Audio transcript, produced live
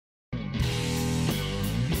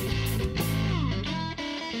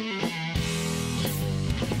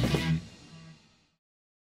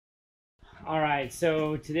Alright,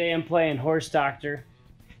 so today I'm playing Horse Doctor.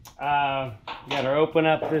 Gotta open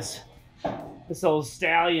up this old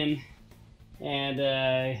stallion and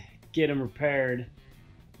get him repaired.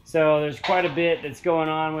 So there's quite a bit that's going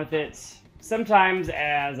on with it. Sometimes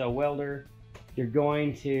as a welder, you're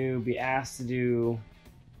going to be asked to do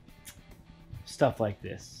stuff like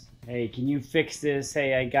this. Hey, can you fix this?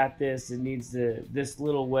 Hey, I got this. It needs this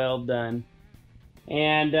little weld done.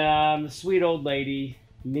 And the sweet old lady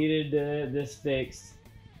needed this fixed.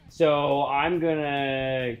 So I'm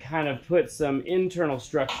gonna kind of put some internal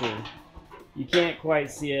structure. You can't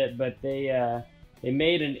quite see it, but they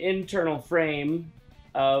made an internal frame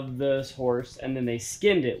of this horse, and then they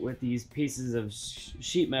skinned it with these pieces of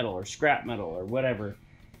sheet metal or scrap metal or whatever.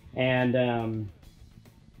 And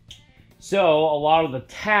so a lot of the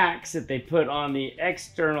tacks that they put on the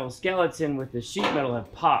external skeleton with the sheet metal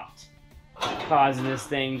have popped, causing this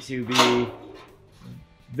thing to be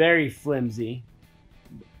very flimsy,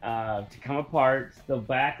 to come apart. The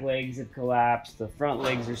back legs have collapsed, the front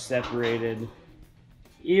legs are separated,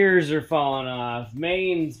 ears are falling off,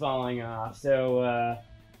 mane's falling off. So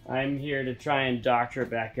I'm here to try and doctor it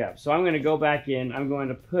back up. So I'm going to go back in. I'm going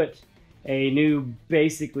to put a new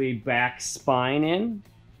basically back spine in,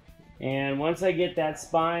 and once I get that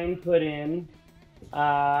spine put in,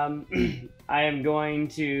 I am going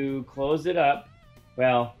to close it up.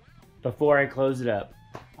 Well, before I close it up,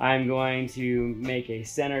 I'm going to make a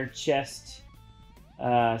center chest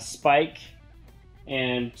spike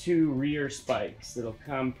and 2 rear spikes that'll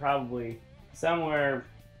come probably somewhere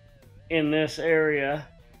in this area,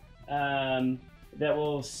 that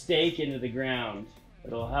will stake into the ground.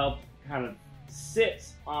 It'll help kind of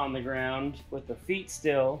sit on the ground with the feet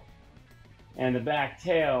still and the back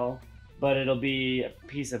tail, but it'll be a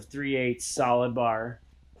piece of 3/8 solid bar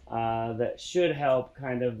that should help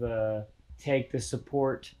kind of take the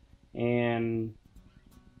support, and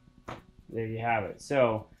there you have it.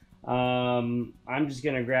 So I'm just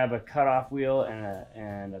gonna grab a cutoff wheel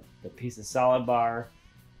and a piece of solid bar,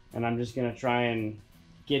 and I'm just gonna try and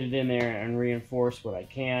get it in there and reinforce what I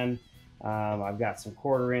can. I've got some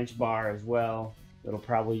 1/4-inch bar as well that'll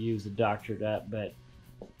probably use the doctored up, but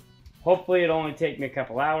hopefully it'll only take me a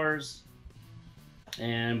couple hours,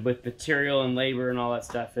 and with material and labor and all that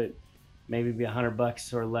stuff, it maybe be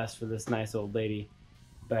 $100 or less for this nice old lady.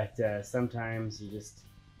 But sometimes you just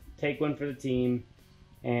take one for the team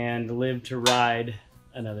and live to ride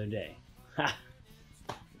another day.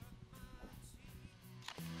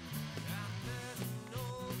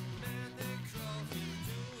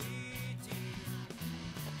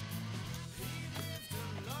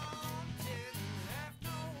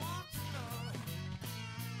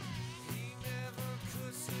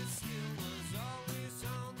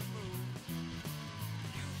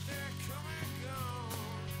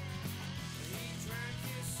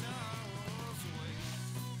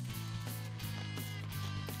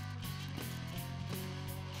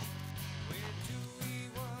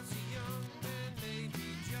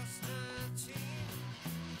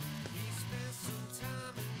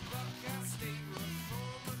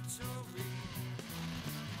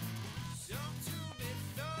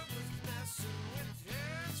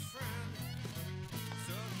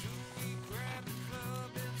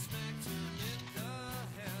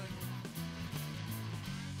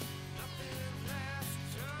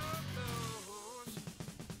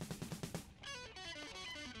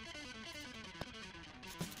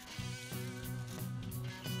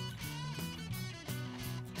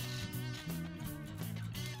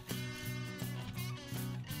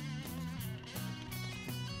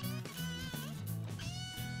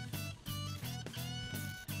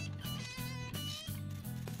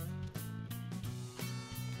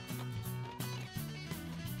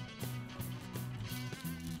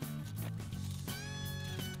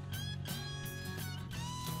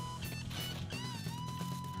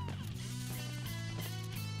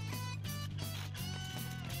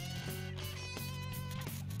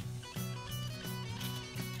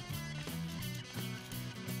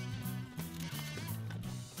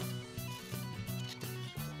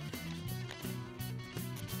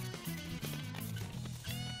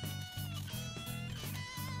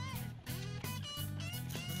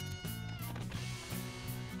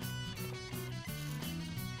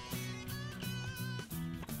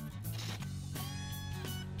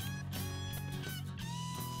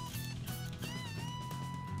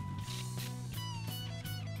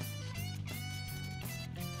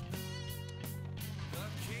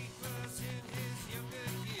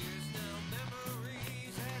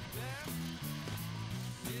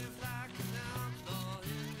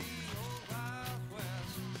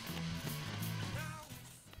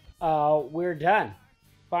 We're done.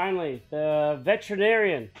 Finally, the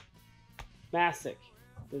veterinarian, Massic,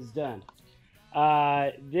 is done.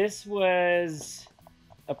 This was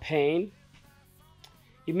a pain.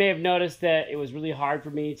 You may have noticed that it was really hard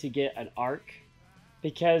for me to get an arc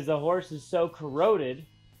because the horse is so corroded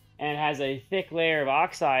and has a thick layer of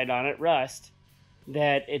oxide on it, rust,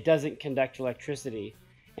 that it doesn't conduct electricity.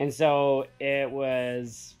 And so it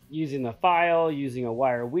was using the file, using a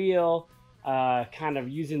wire wheel, kind of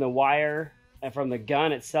using the wire from the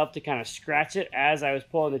gun itself to kind of scratch it as I was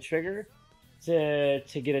pulling the trigger to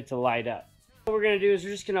get it to light up. What we're going to do is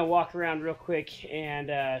we're just going to walk around real quick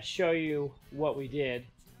and show you what we did.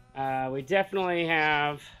 We definitely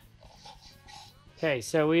have... Okay,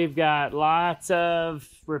 so we've got lots of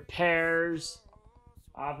repairs.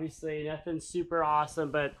 Obviously nothing super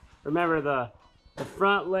awesome, but remember the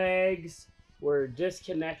front legs were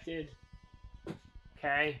disconnected.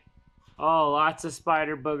 Okay. Oh, lots of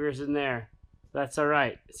spider boogers in there. That's all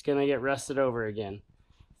right. It's gonna get rusted over again.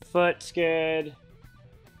 Foot's good.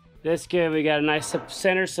 This good. We got a nice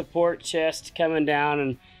center support chest coming down,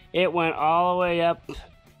 and it went all the way up.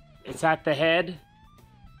 It's at the head,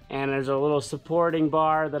 and there's a little supporting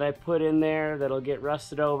bar that I put in there that'll get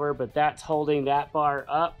rusted over, but that's holding that bar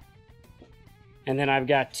up. And then I've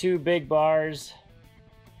got two big bars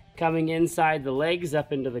coming inside the legs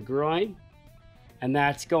up into the groin, and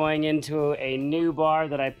that's going into a new bar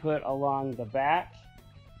that I put along the back,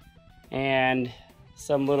 and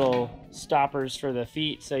some little stoppers for the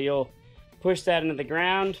feet. So you'll push that into the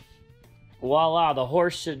ground. Voila, the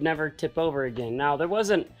horse should never tip over again. Now there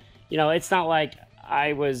wasn't, you know, it's not like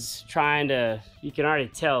I was trying to, you can already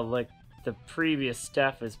tell, like the previous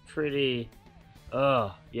stuff is pretty,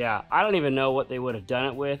 yeah. I don't even know what they would have done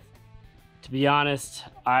it with. To be honest,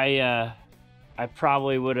 I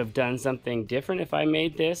probably would have done something different if I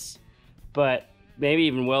made this, but maybe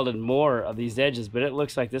even welded more of these edges, but it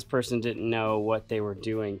looks like this person didn't know what they were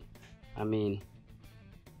doing. I mean,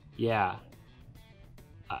 yeah.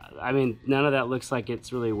 I mean, none of that looks like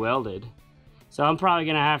it's really welded. So I'm probably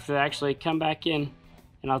gonna have to actually come back in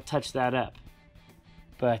and I'll touch that up.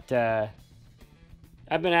 But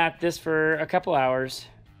I've been at this for a couple hours,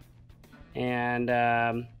 and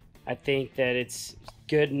I think that it's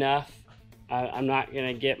good enough. I'm not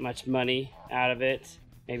gonna get much money out of it.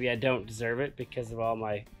 Maybe I don't deserve it because of all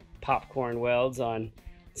my popcorn welds on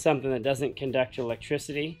something that doesn't conduct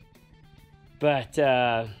electricity. But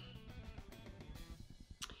yeah,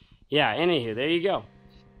 anywho, there you go.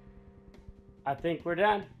 I think we're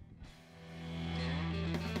done.